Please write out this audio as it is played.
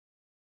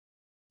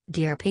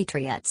Dear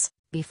Patriots,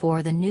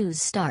 before the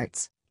news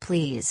starts,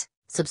 please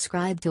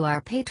subscribe to our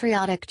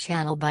patriotic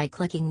channel by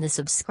clicking the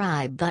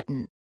subscribe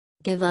button.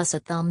 Give us a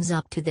thumbs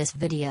up to this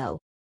video.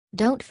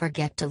 Don't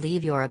forget to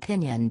leave your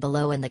opinion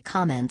below in the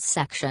comments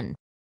section.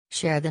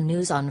 Share the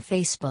news on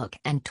Facebook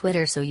and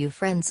Twitter so your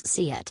friends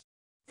see it.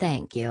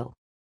 Thank you.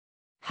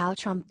 How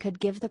Trump could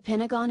give the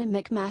Pentagon a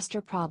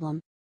McMaster problem.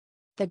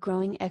 The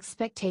growing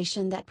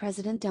expectation that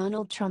President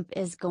Donald Trump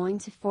is going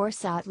to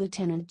force out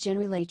Lieutenant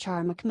General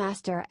H.R.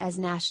 McMaster as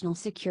National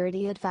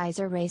Security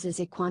Advisor raises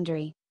a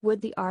quandary.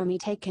 Would the Army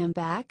take him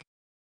back?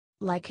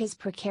 Like his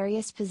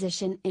precarious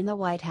position in the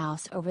White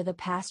House over the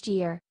past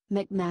year,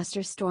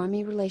 McMaster's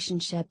stormy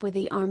relationship with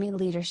the Army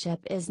leadership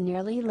is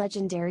nearly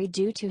legendary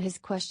due to his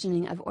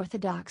questioning of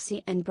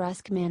orthodoxy and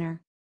brusque manner.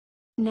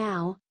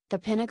 Now, the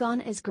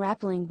Pentagon is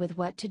grappling with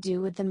what to do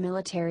with the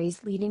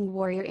military's leading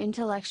warrior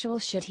intellectual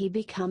should he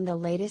become the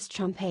latest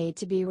Trump aide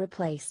to be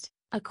replaced,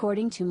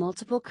 according to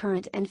multiple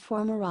current and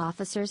former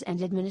officers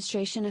and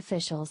administration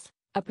officials,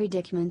 a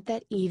predicament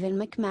that even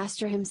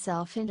McMaster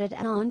himself hinted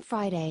at on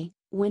Friday,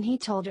 when he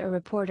told a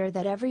reporter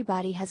that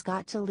everybody has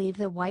got to leave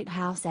the White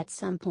House at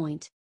some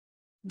point.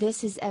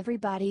 "This is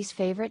everybody's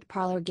favorite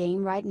parlor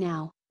game right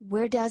now,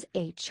 where does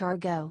HR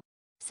go?"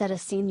 said a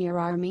senior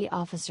Army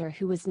officer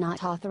who was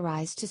not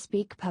authorized to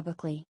speak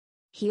publicly.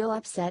 "He'll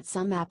upset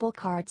some apple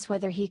carts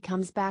whether he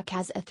comes back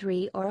as a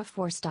 3 or a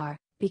 4-star,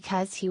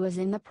 because he was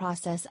in the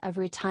process of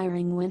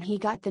retiring when he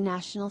got the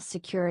National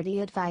Security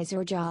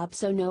Advisor job,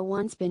 so no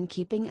one's been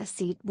keeping a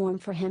seat warm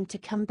for him to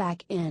come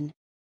back in."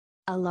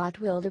 A lot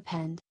will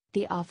depend,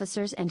 the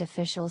officers and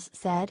officials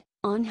said,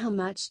 on how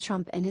much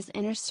Trump and his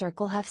inner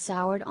circle have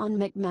soured on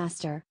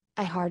McMaster,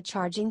 a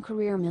hard-charging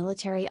career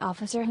military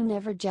officer who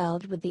never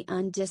gelled with the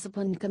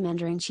undisciplined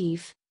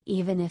commander-in-chief,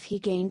 even if he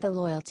gained the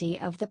loyalty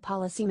of the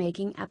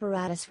policy-making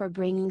apparatus for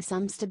bringing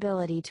some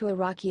stability to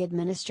Iraqi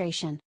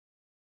administration.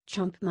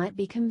 Trump might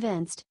be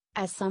convinced,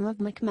 as some of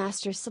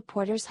McMaster's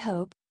supporters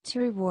hope, to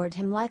reward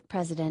him like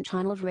President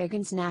Ronald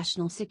Reagan's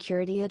National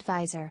Security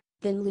Advisor,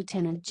 then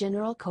Lieutenant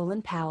General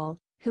Colin Powell,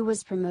 who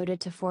was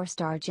promoted to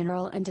 4-star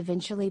general and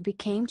eventually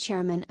became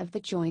chairman of the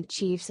Joint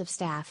Chiefs of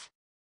Staff.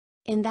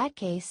 In that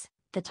case,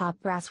 the top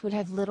brass would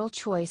have little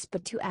choice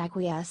but to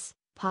acquiesce,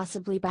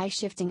 possibly by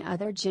shifting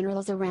other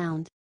generals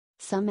around.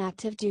 Some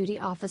active duty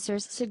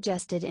officers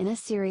suggested in a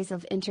series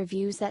of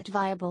interviews that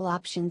viable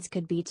options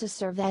could be to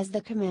serve as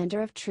the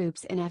commander of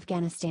troops in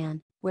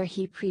Afghanistan, where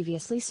he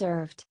previously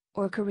served,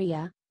 or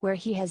Korea, where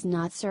he has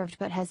not served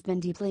but has been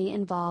deeply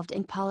involved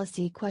in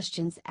policy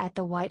questions at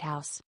the White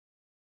House.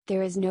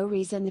 "There is no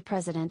reason the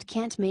president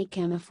can't make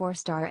him a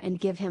 4-star and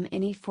give him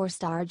any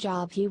 4-star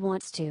job he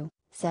wants to,"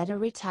 said a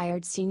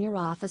retired senior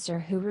officer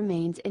who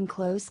remains in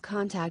close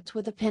contact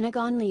with the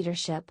Pentagon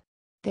leadership.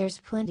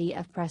 "There's plenty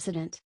of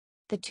precedent.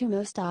 The two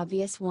most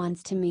obvious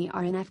ones to me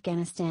are in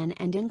Afghanistan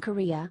and in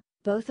Korea,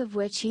 both of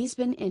which he's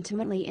been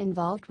intimately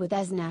involved with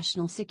as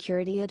National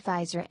Security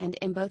Advisor and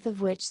in both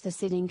of which the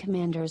sitting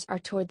commanders are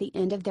toward the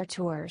end of their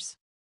tours.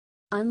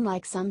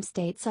 Unlike some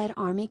stateside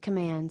Army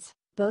commands,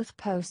 both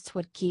posts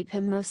would keep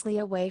him mostly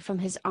away from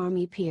his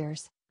Army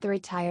peers," the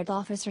retired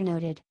officer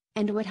noted,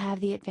 "and would have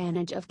the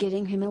advantage of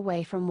getting him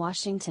away from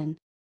Washington."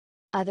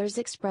 Others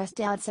expressed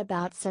doubts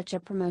about such a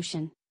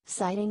promotion,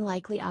 citing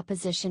likely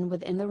opposition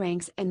within the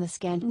ranks and the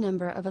scant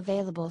number of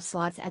available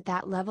slots at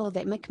that level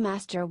that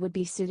McMaster would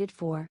be suited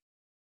for.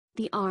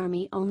 "The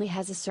Army only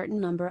has a certain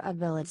number of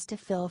billets to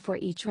fill for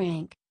each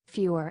rank,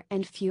 fewer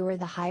and fewer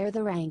the higher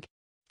the rank.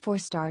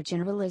 4-star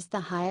general is the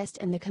highest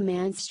in the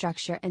command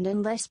structure, and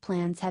unless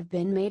plans have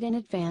been made in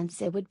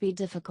advance it would be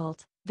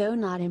difficult, though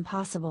not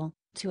impossible,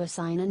 to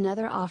assign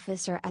another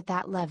officer at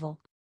that level.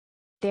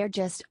 There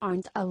just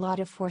aren't a lot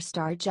of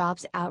 4-star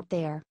jobs out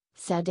there,"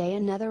 said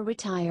another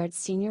retired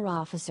senior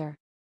officer.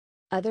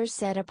 Others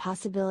said a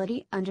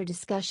possibility under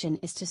discussion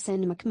is to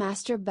send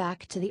McMaster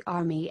back to the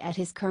Army at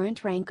his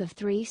current rank of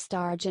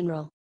 3-star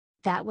general.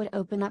 That would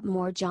open up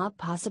more job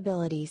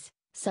possibilities,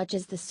 such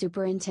as the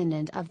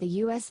superintendent of the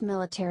U.S.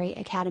 Military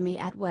Academy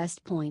at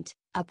West Point,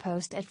 a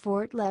post at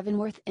Fort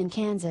Leavenworth in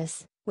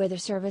Kansas, where the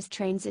service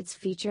trains its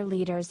future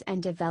leaders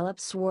and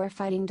develops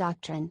warfighting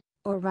doctrine,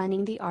 or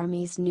running the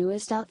Army's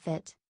newest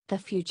outfit, the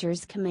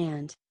Futures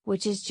Command,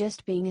 which is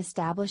just being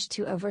established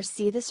to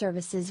oversee the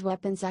service's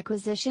weapons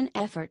acquisition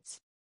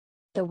efforts.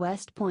 The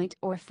West Point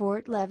or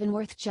Fort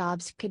Leavenworth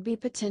jobs could be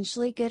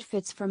potentially good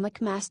fits for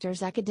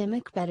McMaster's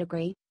academic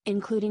pedigree,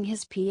 including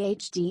his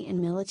Ph.D.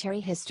 in military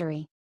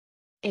history.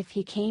 If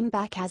he came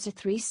back as a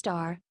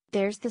 3-star,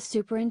 there's the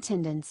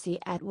superintendency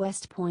at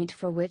West Point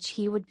for which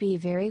he would be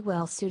very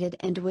well suited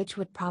and which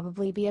would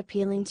probably be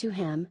appealing to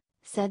him,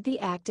 said the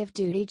active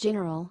duty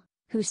general,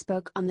 who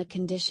spoke on the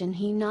condition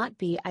he not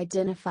be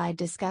identified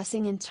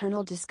discussing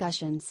internal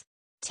discussions.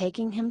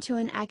 "Taking him to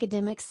an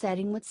academic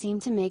setting would seem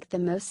to make the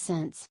most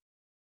sense.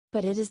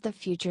 But it is the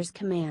Futures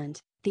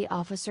Command," the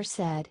officer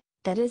said,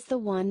 "that is the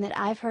one that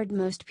I've heard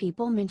most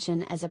people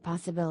mention as a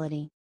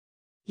possibility."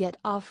 Yet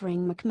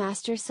offering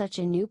McMaster such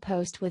a new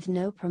post with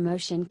no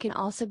promotion can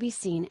also be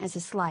seen as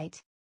a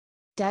slight.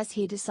 Does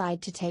he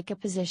decide to take a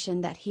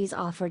position that he's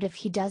offered if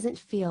he doesn't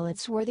feel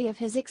it's worthy of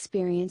his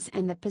experience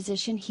and the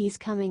position he's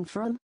coming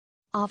from?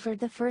 Offered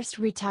the first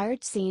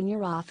retired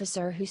senior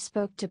officer who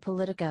spoke to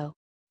Politico.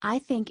 I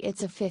think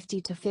it's a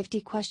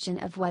 50-50 question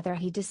of whether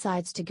he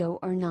decides to go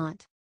or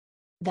not.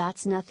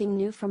 That's nothing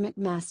new for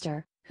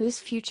McMaster, whose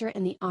future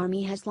in the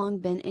Army has long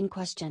been in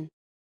question.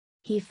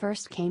 He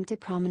first came to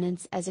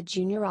prominence as a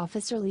junior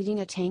officer leading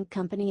a tank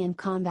company in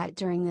combat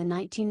during the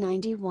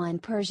 1991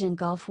 Persian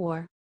Gulf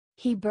War.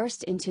 He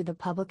burst into the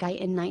public eye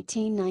in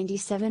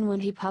 1997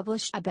 when he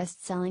published a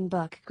best-selling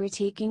book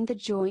critiquing the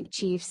Joint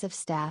Chiefs of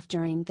Staff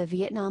during the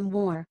Vietnam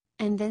War,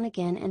 and then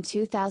again in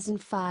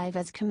 2005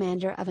 as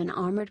commander of an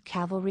armored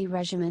cavalry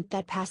regiment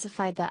that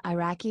pacified the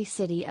Iraqi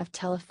city of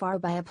Tel Afar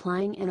by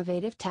applying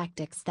innovative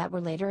tactics that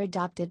were later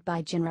adopted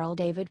by General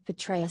David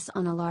Petraeus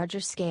on a larger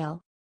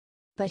scale.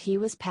 But he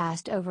was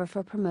passed over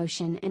for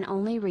promotion and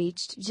only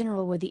reached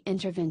general with the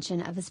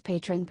intervention of his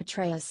patron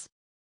Petraeus.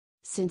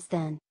 Since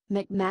then,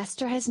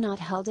 McMaster has not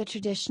held a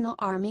traditional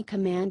Army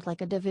command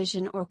like a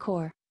division or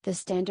corps, the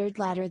standard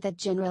ladder that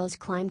generals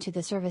climb to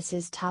the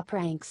service's top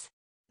ranks.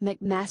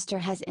 McMaster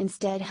has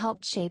instead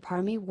helped shape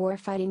Army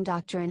warfighting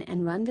doctrine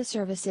and run the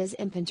service's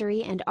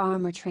infantry and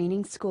armor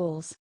training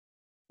schools.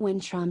 When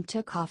Trump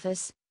took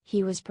office,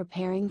 he was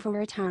preparing for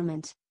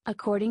retirement,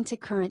 according to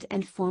current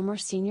and former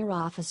senior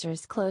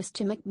officers close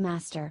to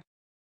McMaster.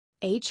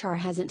 HR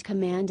hasn't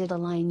commanded a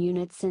line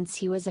unit since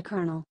he was a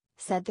colonel,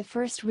 said the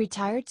first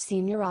retired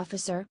senior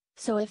officer,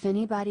 so if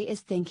anybody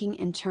is thinking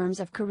in terms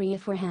of career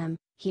for him,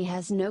 he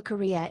has no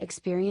Korea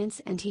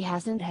experience and he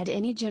hasn't had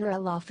any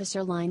general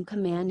officer line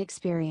command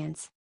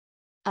experience.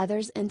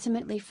 Others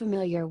intimately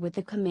familiar with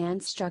the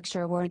command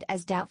structure weren't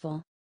as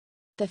doubtful.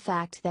 The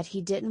fact that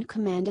he didn't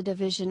command a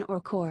division or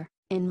corps,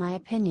 in my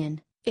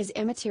opinion, is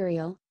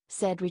immaterial,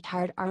 said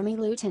retired Army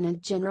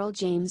Lieutenant General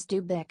James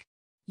Dubik.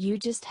 You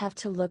just have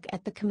to look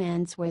at the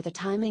commands where the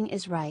timing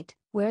is right,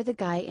 where the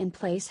guy in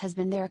place has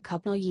been there a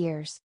couple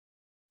years.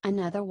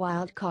 Another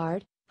wild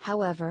card,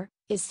 however,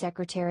 is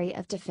Secretary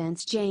of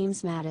Defense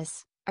James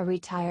Mattis, a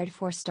retired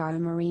four-star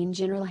Marine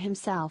general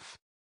himself.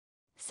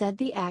 Said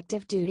the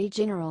active duty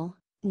general,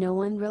 no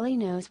one really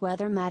knows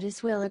whether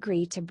Mattis will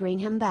agree to bring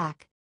him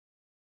back.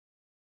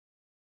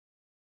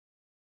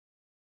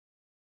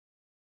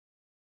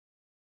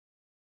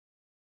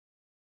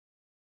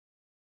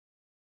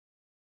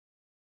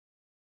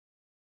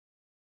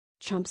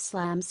 Trump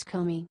slams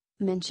Comey,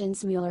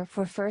 mentions Mueller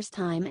for first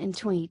time in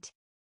tweet.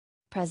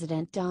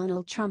 President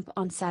Donald Trump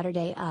on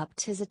Saturday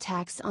upped his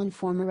attacks on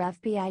former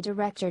FBI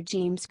Director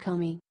James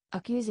Comey,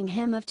 accusing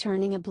him of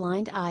turning a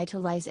blind eye to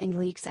lies and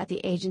leaks at the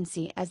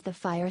agency as the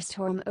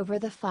firestorm over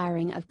the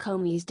firing of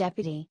Comey's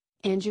deputy,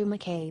 Andrew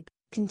McCabe,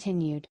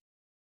 continued.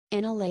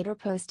 In a later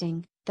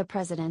posting, the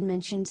president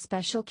mentioned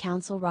special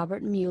counsel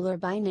Robert Mueller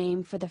by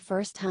name for the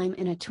first time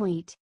in a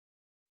tweet.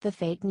 The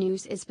fake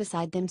news is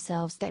beside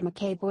themselves that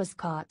McCabe was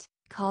caught,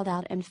 called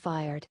out and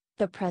fired,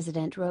 the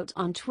president wrote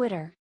on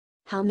Twitter.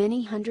 How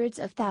many hundreds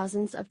of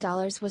thousands of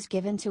dollars was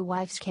given to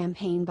wife's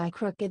campaign by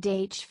crooked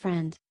H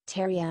friend,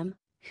 Terry M.,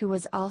 who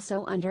was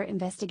also under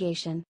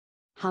investigation?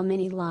 How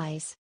many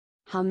lies?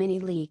 How many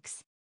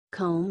leaks?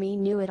 Comey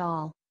knew it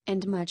all,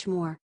 and much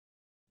more.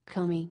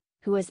 Comey,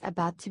 who was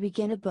about to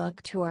begin a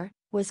book tour,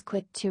 was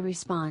quick to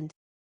respond.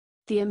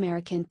 The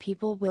American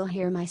people will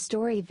hear my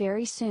story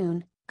very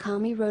soon,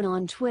 Comey wrote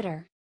on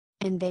Twitter.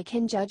 And they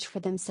can judge for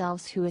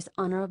themselves who is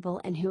honorable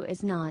and who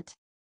is not.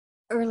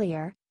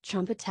 Earlier,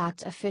 Trump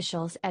attacked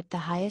officials at the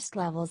highest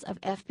levels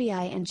of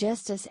FBI and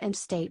Justice and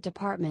State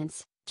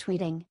Departments,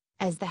 tweeting,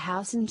 as the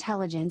House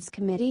Intelligence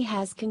Committee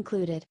has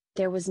concluded,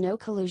 there was no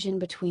collusion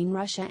between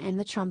Russia and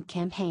the Trump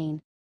campaign.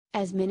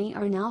 As many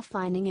are now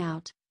finding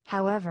out,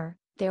 however,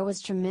 there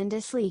was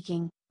tremendous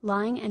leaking,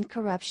 lying and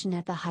corruption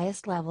at the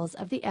highest levels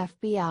of the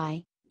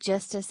FBI,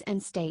 Justice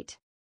and State.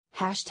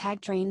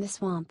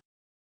 #DrainTheSwamp.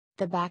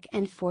 The back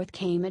and forth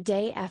came a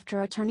day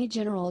after Attorney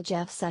General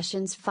Jeff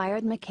Sessions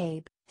fired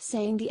McCabe,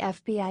 saying the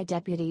FBI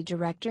deputy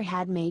director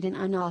had made an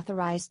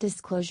unauthorized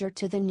disclosure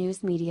to the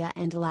news media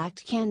and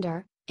lacked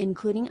candor,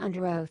 including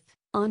under oath,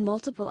 on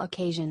multiple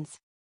occasions.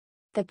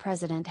 The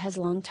president has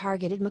long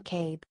targeted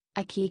McCabe,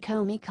 a key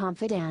Comey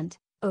confidant,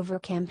 over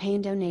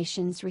campaign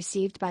donations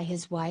received by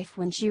his wife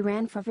when she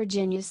ran for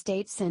Virginia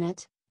State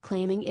Senate,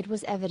 claiming it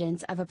was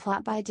evidence of a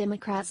plot by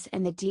Democrats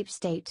and the deep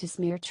state to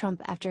smear Trump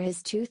after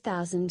his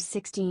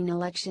 2016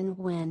 election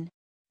win.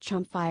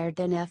 Trump fired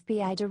then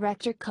FBI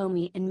Director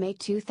Comey in May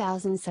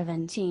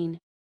 2017.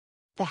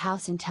 The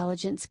House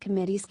Intelligence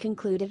Committees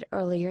concluded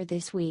earlier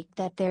this week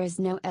that there is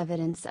no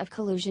evidence of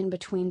collusion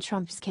between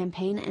Trump's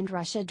campaign and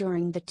Russia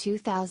during the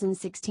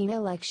 2016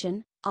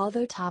 election,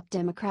 although top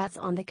Democrats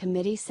on the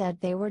committee said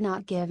they were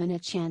not given a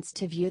chance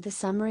to view the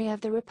summary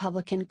of the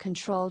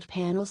Republican-controlled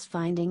panel's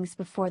findings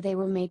before they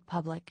were made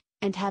public,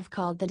 and have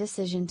called the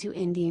decision to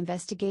end the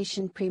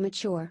investigation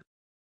premature.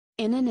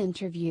 In an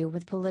interview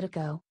with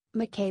Politico,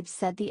 McCabe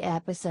said the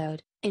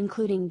episode,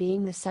 including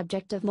being the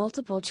subject of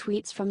multiple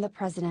tweets from the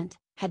president,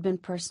 had been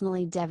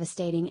personally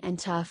devastating and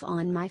tough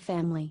on my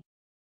family.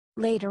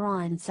 Later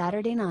on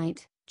Saturday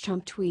night,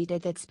 Trump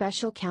tweeted that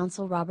special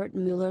counsel Robert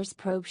Mueller's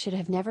probe should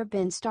have never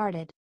been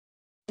started.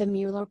 The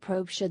Mueller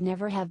probe should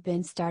never have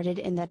been started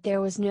in that there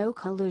was no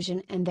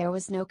collusion and there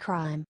was no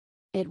crime.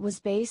 It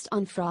was based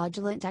on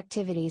fraudulent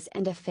activities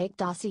and a fake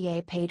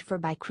dossier paid for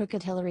by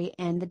Crooked Hillary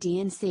and the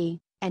DNC,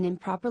 and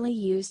improperly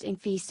used in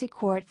fees to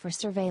court for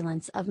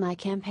surveillance of my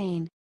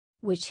campaign.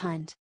 Witch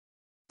hunt.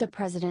 The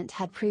president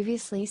had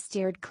previously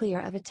steered clear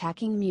of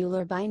attacking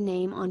Mueller by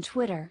name on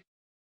Twitter.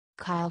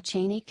 Kyle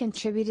Cheney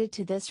contributed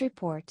to this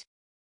report.